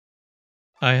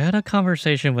I had a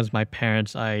conversation with my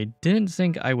parents I didn't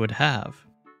think I would have.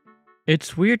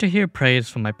 It's weird to hear praise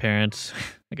from my parents.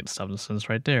 I get substance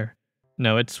right there.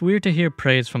 No, it's weird to hear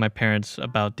praise from my parents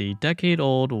about the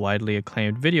decade-old, widely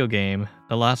acclaimed video game,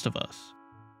 The Last of Us.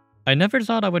 I never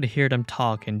thought I would hear them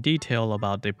talk in detail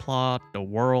about the plot, the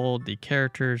world, the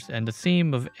characters, and the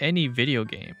theme of any video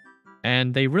game.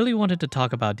 And they really wanted to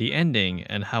talk about the ending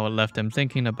and how it left them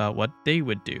thinking about what they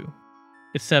would do.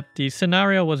 Except the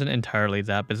scenario wasn't entirely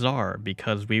that bizarre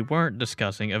because we weren't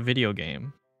discussing a video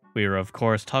game. We were of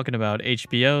course talking about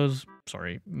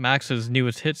Max's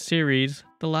newest hit series,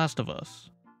 The Last of Us.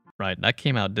 Right, that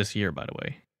came out this year by the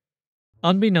way.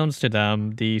 Unbeknownst to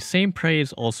them, the same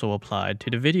praise also applied to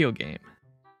the video game.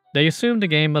 They assumed the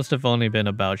game must have only been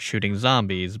about shooting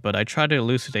zombies, but I tried to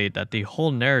elucidate that the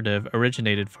whole narrative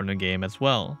originated from the game as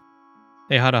well.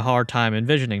 They had a hard time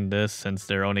envisioning this since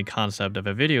their only concept of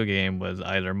a video game was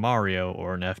either Mario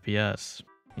or an FPS.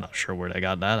 I'm not sure where they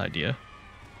got that idea.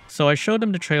 So I showed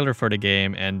them the trailer for the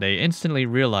game and they instantly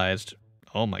realized,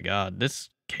 oh my god, this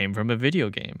came from a video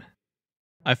game.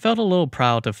 I felt a little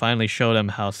proud to finally show them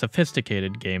how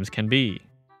sophisticated games can be.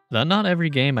 That not every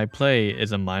game I play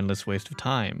is a mindless waste of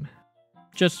time.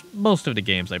 Just most of the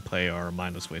games I play are a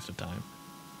mindless waste of time.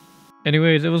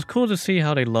 Anyways, it was cool to see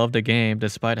how they loved the game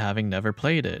despite having never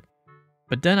played it.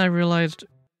 But then I realized,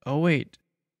 oh wait,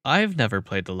 I've never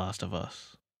played The Last of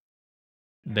Us.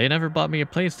 They never bought me a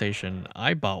PlayStation,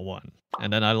 I bought one,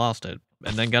 and then I lost it,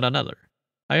 and then got another.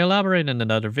 I elaborate in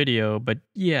another video, but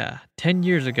yeah, 10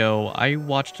 years ago, I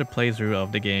watched a playthrough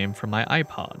of the game from my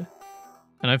iPod.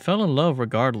 And I fell in love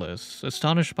regardless,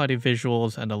 astonished by the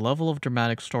visuals and the level of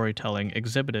dramatic storytelling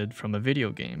exhibited from a video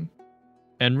game.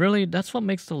 And really, that's what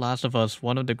makes The Last of Us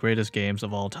one of the greatest games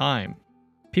of all time.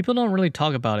 People don't really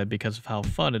talk about it because of how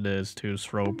fun it is to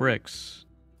throw bricks.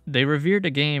 They revered the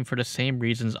game for the same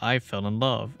reasons I fell in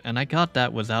love, and I got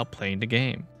that without playing the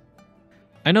game.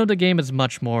 I know the game is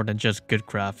much more than just good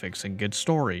graphics and good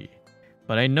story,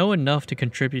 but I know enough to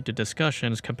contribute to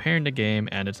discussions comparing the game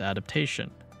and its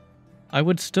adaptation. I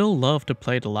would still love to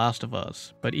play The Last of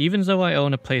Us, but even though I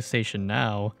own a PlayStation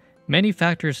now, many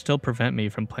factors still prevent me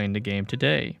from playing the game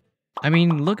today. I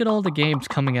mean, look at all the games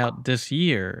coming out this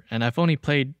year, and I've only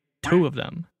played 2 of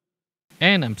them.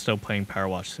 And I'm still playing Power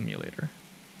Wash Simulator.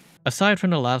 Aside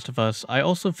from The Last of Us, I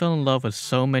also fell in love with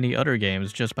so many other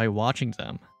games just by watching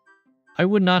them. I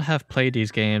would not have played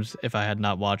these games if I had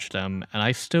not watched them, and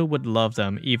I still would love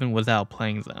them even without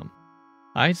playing them.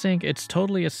 I think it's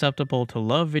totally acceptable to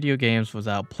love video games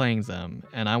without playing them,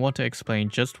 and I want to explain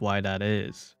just why that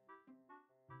is.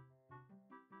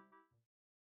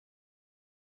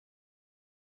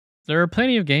 There are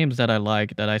plenty of games that I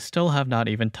like that I still have not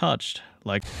even touched,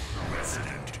 like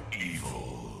Resident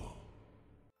Evil.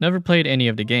 Never played any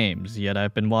of the games, yet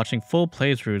I've been watching full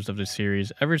playthroughs of the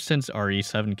series ever since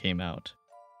RE7 came out.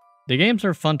 The games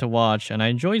are fun to watch, and I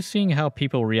enjoy seeing how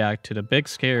people react to the big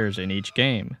scares in each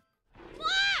game.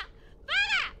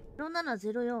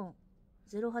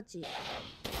 070408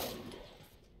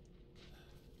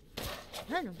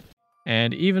何の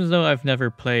And even though I've never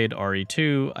played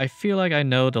RE2, I feel like I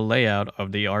know the layout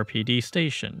of the RPD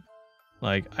station.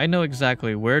 Like, I know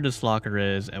exactly where this locker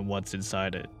is and what's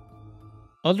inside it.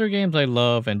 Other games I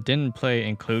love and didn't play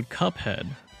include Cuphead,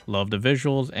 love the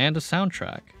visuals and the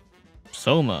soundtrack.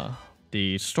 Soma,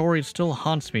 the story still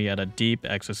haunts me at a deep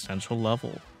existential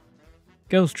level.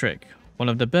 Ghost Trick, one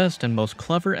of the best and most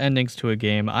clever endings to a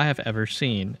game I have ever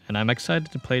seen, and I'm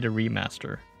excited to play the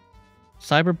remaster.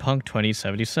 Cyberpunk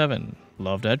 2077,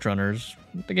 loved Edgerunners,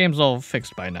 the game's all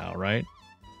fixed by now, right?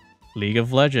 League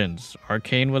of Legends,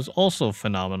 Arcane was also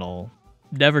phenomenal.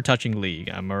 Never touching League,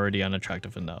 I'm already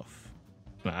unattractive enough.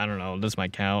 I don't know, this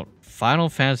might count. Final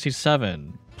Fantasy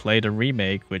VII, played a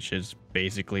remake, which is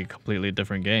basically a completely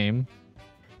different game.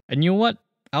 And you know what?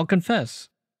 I'll confess,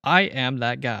 I am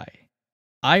that guy.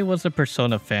 I was a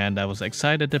Persona fan that was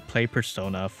excited to play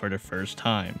Persona for the first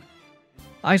time.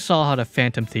 I saw how the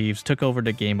Phantom Thieves took over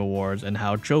the Game Awards and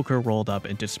how Joker rolled up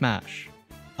into Smash.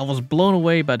 I was blown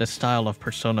away by the style of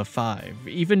Persona 5,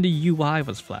 even the UI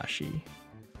was flashy.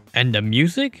 And the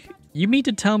music? You mean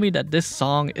to tell me that this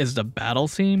song is the battle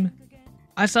theme?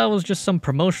 I thought it was just some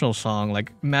promotional song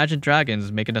like Imagine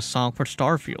Dragons making a song for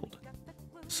Starfield.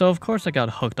 So of course I got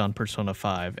hooked on Persona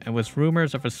 5, and with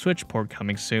rumors of a Switch port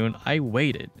coming soon, I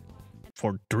waited.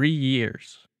 For 3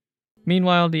 years.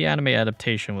 Meanwhile, the anime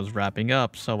adaptation was wrapping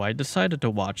up, so I decided to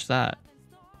watch that.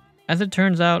 As it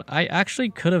turns out, I actually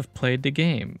could have played the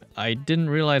game. I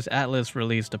didn't realize Atlus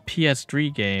released a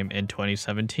PS3 game in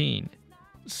 2017.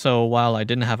 So while I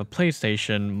didn't have a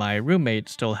PlayStation, my roommate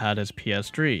still had his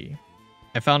PS3.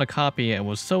 I found a copy and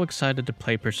was so excited to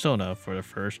play Persona for the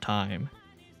first time.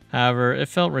 However, it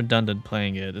felt redundant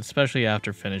playing it, especially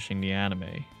after finishing the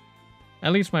anime.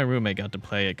 At least my roommate got to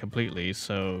play it completely,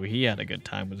 so he had a good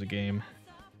time with the game.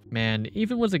 Man,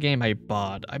 even with the game I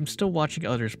bought, I'm still watching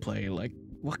others play, like,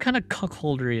 what kind of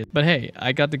cuckoldery is— But hey,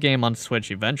 I got the game on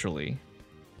Switch eventually.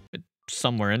 It's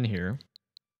somewhere in here.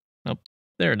 Oh,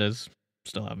 there it is.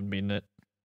 Still haven't beaten it.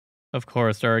 Of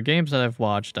course, there are games that I've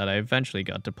watched that I eventually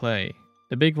got to play.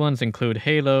 The big ones include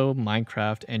Halo,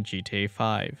 Minecraft, and GTA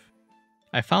 5.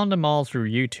 I found them all through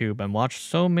YouTube and watched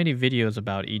so many videos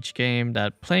about each game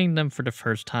that playing them for the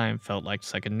first time felt like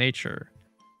second nature.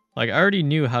 Like, I already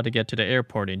knew how to get to the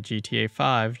airport in GTA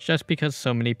 5 just because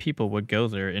so many people would go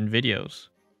there in videos.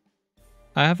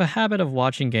 I have a habit of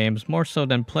watching games more so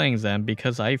than playing them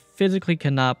because I physically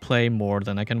cannot play more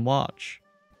than I can watch.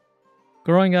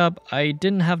 Growing up, I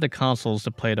didn't have the consoles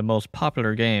to play the most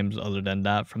popular games other than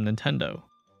that from Nintendo.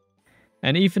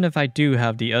 And even if I do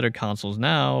have the other consoles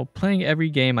now, playing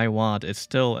every game I want is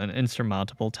still an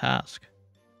insurmountable task.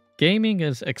 Gaming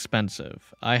is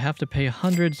expensive. I have to pay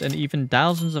hundreds and even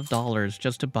thousands of dollars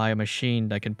just to buy a machine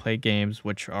that can play games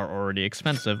which are already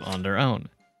expensive on their own.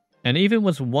 And even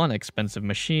with one expensive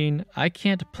machine, I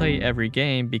can't play every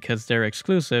game because they're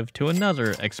exclusive to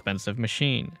another expensive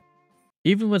machine.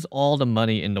 Even with all the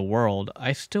money in the world,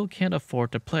 I still can't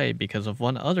afford to play because of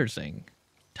one other thing: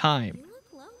 time.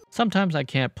 Sometimes I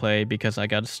can't play because I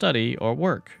gotta study or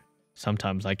work.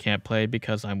 Sometimes I can't play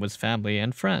because I'm with family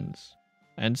and friends.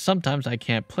 And sometimes I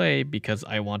can't play because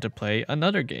I want to play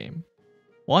another game.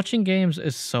 Watching games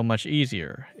is so much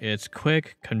easier. It's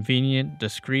quick, convenient,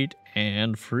 discreet,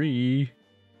 and free.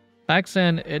 Back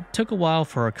then, it took a while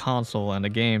for a console and a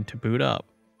game to boot up.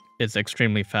 It's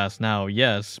extremely fast now,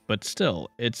 yes, but still,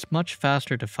 it's much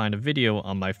faster to find a video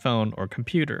on my phone or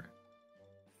computer.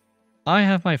 I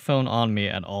have my phone on me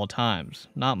at all times,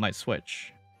 not my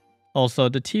Switch. Also,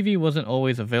 the TV wasn't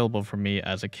always available for me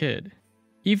as a kid.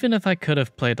 Even if I could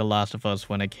have played The Last of Us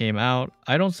when it came out,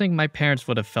 I don't think my parents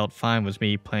would have felt fine with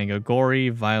me playing a gory,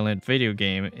 violent video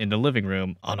game in the living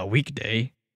room on a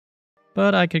weekday.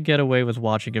 But I could get away with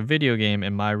watching a video game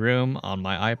in my room on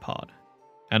my iPod.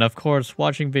 And of course,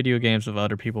 watching video games of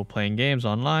other people playing games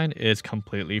online is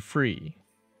completely free.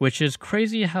 Which is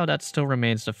crazy how that still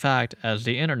remains the fact as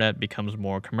the internet becomes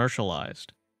more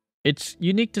commercialized. It's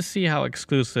unique to see how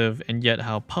exclusive and yet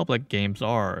how public games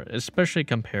are, especially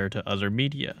compared to other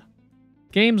media.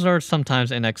 Games are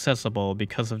sometimes inaccessible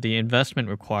because of the investment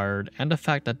required and the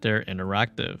fact that they're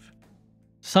interactive.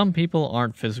 Some people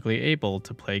aren't physically able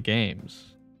to play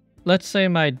games. Let's say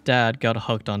my dad got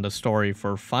hooked on the story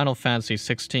for Final Fantasy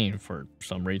 16 for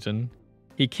some reason.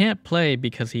 He can't play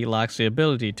because he lacks the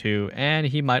ability to, and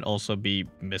he might also be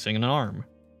missing an arm.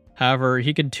 However,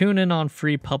 he can tune in on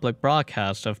free public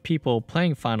broadcasts of people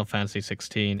playing Final Fantasy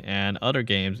 16 and other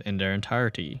games in their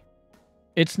entirety.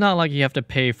 It's not like you have to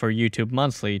pay for YouTube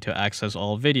monthly to access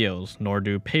all videos, nor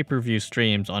do pay-per-view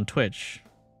streams on Twitch.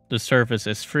 The service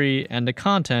is free and the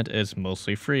content is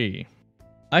mostly free.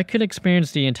 I could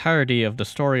experience the entirety of the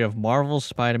story of Marvel's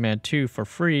Spider-Man 2 for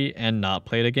free and not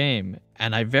play the game,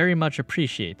 and I very much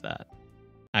appreciate that.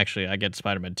 Actually, I get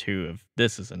Spider-Man 2 if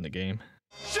this is in the game.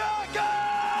 Shogo!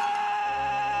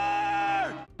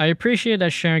 I appreciate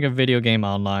that sharing a video game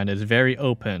online is very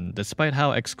open, despite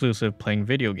how exclusive playing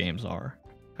video games are.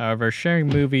 However, sharing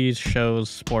movies, shows,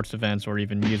 sports events, or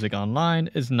even music online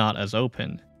is not as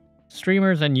open.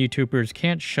 Streamers and YouTubers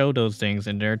can't show those things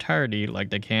in their entirety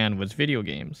like they can with video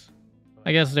games.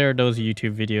 I guess there are those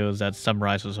YouTube videos that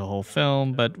summarizes a whole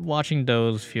film, but watching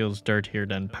those feels dirtier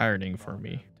than pirating for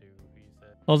me.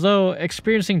 Although,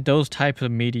 experiencing those types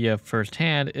of media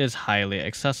firsthand is highly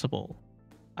accessible.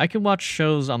 I can watch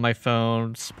shows on my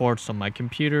phone, sports on my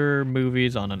computer,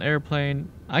 movies on an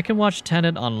airplane. I can watch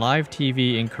Tenet on live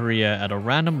TV in Korea at a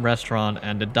random restaurant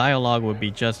and the dialogue would be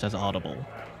just as audible.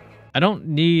 I don't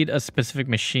need a specific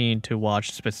machine to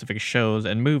watch specific shows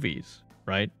and movies,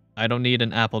 right? I don't need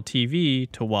an Apple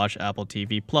TV to watch Apple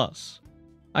TV Plus.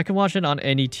 I can watch it on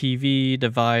any TV,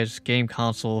 device, game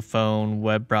console, phone,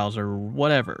 web browser,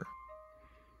 whatever.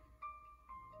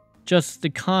 Just the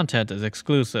content is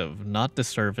exclusive, not the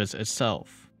service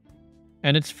itself.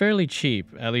 And it's fairly cheap,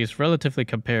 at least relatively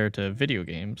compared to video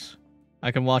games.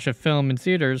 I can watch a film in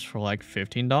theaters for like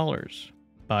 $15,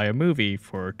 buy a movie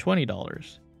for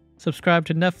 $20, subscribe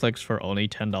to Netflix for only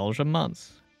 $10 a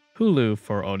month, Hulu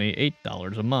for only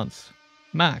 $8 a month.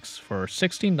 Max for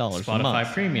 $16 a month,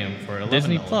 Spotify Premium for $11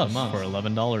 Disney a Plus month, for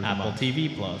 $11 a Apple month,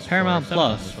 TV Plus Paramount for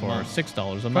Plus $7 for a month,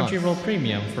 $6 a month, Crunchyroll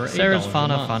Premium for $8 Sarah's a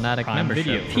Fauna month, Fanatic Prime membership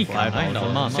Video for for $5 $5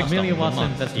 a month, Amelia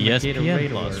Watson Investigative ESPN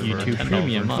Radar Plus for for $10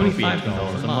 Premium a month, Movie $5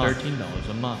 $12 a month, $13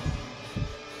 a month.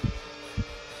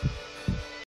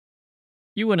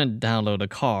 You wouldn't download a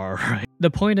car, right?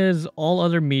 The point is, all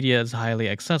other media is highly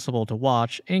accessible to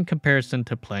watch in comparison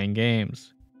to playing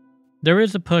games. There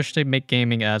is a push to make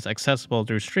gaming as accessible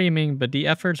through streaming, but the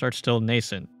efforts are still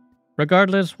nascent.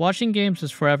 Regardless, watching games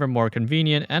is forever more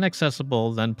convenient and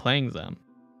accessible than playing them.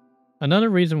 Another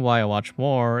reason why I watch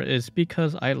more is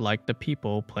because I like the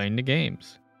people playing the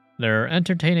games. They're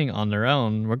entertaining on their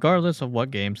own, regardless of what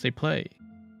games they play.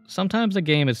 Sometimes a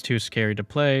game is too scary to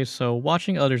play, so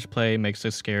watching others play makes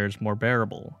the scares more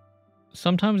bearable.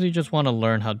 Sometimes you just want to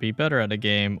learn how to be better at a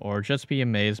game or just be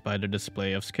amazed by the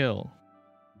display of skill.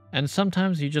 And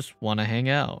sometimes you just want to hang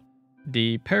out.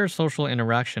 The parasocial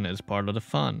interaction is part of the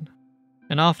fun.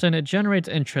 And often it generates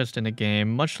interest in a game,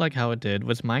 much like how it did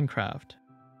with Minecraft.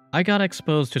 I got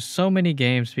exposed to so many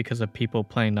games because of people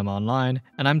playing them online,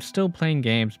 and I'm still playing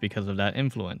games because of that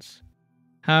influence.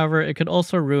 However, it could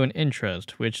also ruin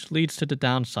interest, which leads to the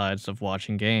downsides of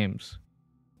watching games.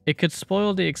 It could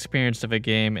spoil the experience of a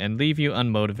game and leave you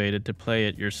unmotivated to play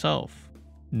it yourself.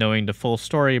 Knowing the full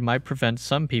story might prevent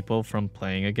some people from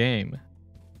playing a game.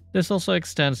 This also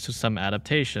extends to some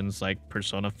adaptations like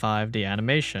Persona 5 the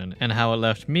animation and how it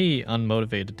left me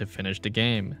unmotivated to finish the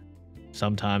game.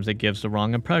 Sometimes it gives the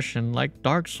wrong impression like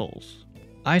Dark Souls.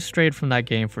 I strayed from that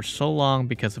game for so long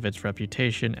because of its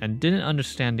reputation and didn't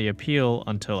understand the appeal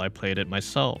until I played it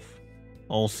myself.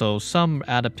 Also, some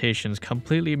adaptations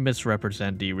completely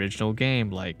misrepresent the original game,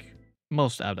 like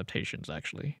most adaptations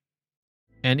actually.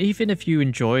 And even if you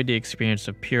enjoy the experience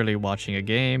of purely watching a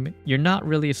game, you're not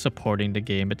really supporting the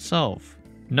game itself.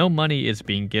 No money is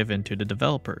being given to the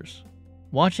developers.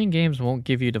 Watching games won't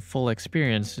give you the full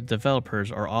experience the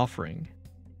developers are offering.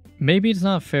 Maybe it's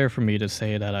not fair for me to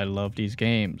say that I love these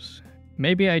games.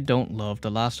 Maybe I don't love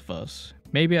The Last of Us.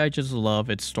 Maybe I just love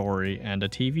its story and the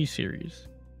TV series.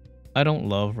 I don't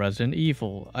love Resident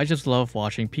Evil. I just love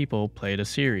watching people play the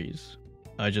series.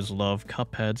 I just love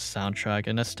Cuphead's soundtrack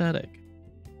and aesthetic.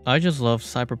 I just love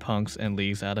Cyberpunk's and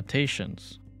League's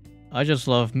adaptations. I just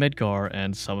love Midgar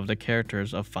and some of the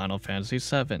characters of Final Fantasy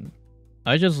VII.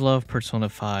 I just love Persona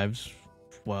 5's,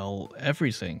 well,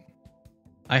 everything.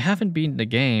 I haven't beaten the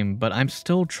game, but I'm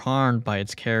still charmed by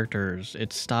its characters,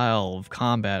 its style of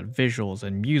combat, visuals,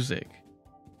 and music.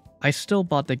 I still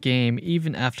bought the game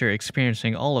even after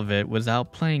experiencing all of it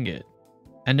without playing it.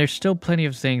 And there's still plenty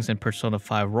of things in Persona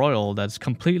 5 Royal that's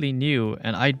completely new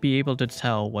and I'd be able to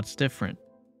tell what's different.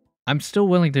 I'm still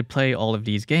willing to play all of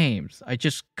these games, I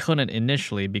just couldn't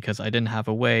initially because I didn't have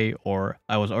a way or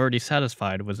I was already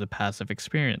satisfied with the passive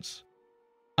experience.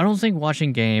 I don't think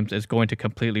watching games is going to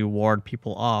completely ward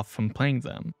people off from playing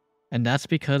them, and that's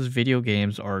because video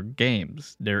games are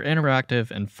games, they're interactive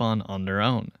and fun on their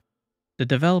own. The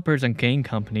developers and game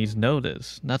companies know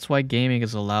this, that's why gaming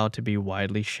is allowed to be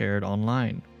widely shared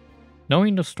online.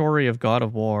 Knowing the story of God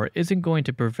of War isn't going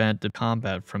to prevent the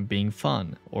combat from being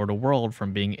fun, or the world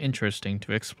from being interesting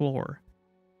to explore.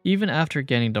 Even after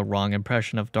getting the wrong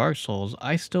impression of Dark Souls,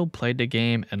 I still played the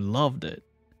game and loved it.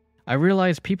 I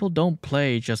realized people don't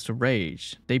play just to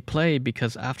rage, they play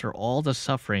because after all the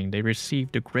suffering they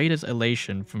receive the greatest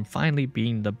elation from finally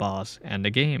beating the boss and the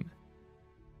game.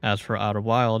 As for Outer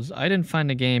Wilds, I didn't find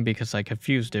the game because I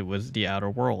confused it with The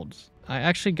Outer Worlds. I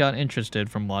actually got interested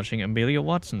from watching Amelia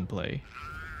Watson play.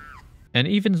 And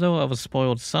even though I was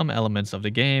spoiled some elements of the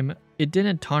game, it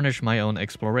didn't tarnish my own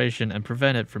exploration and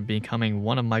prevent it from becoming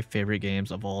one of my favorite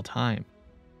games of all time.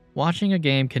 Watching a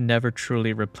game can never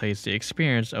truly replace the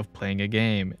experience of playing a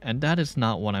game, and that is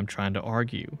not what I'm trying to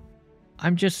argue.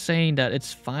 I'm just saying that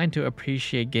it's fine to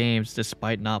appreciate games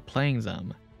despite not playing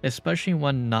them, especially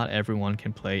when not everyone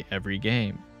can play every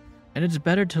game. And it's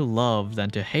better to love than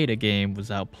to hate a game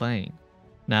without playing.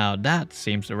 Now that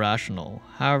seems irrational,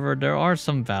 however there are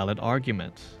some valid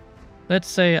arguments. Let's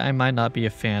say I might not be a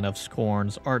fan of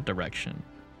Scorn's art direction.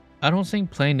 I don't think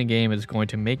playing the game is going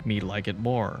to make me like it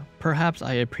more. Perhaps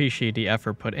I appreciate the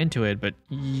effort put into it, but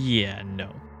yeah, no.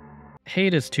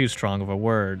 Hate is too strong of a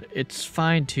word. It's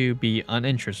fine to be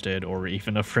uninterested or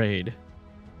even afraid.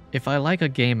 If I like a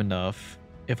game enough,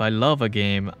 if I love a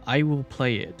game, I will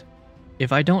play it.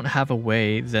 If I don't have a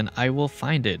way, then I will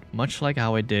find it, much like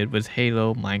how I did with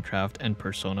Halo, Minecraft, and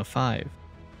Persona 5.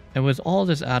 And with all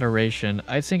this adoration,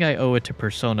 I think I owe it to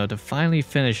Persona to finally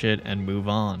finish it and move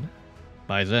on.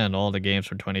 By then, all the games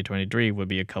from 2023 would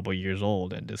be a couple years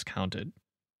old and discounted.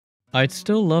 I'd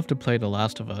still love to play The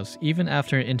Last of Us even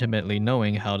after intimately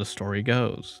knowing how the story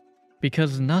goes.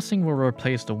 Because nothing will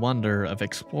replace the wonder of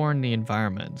exploring the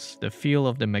environments, the feel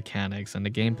of the mechanics and the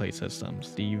gameplay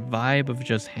systems, the vibe of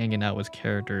just hanging out with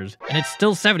characters. And it's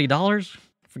still $70?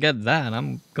 Forget that,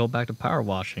 I'm go back to power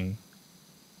washing.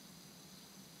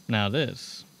 Now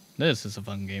this is a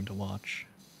fun game to watch.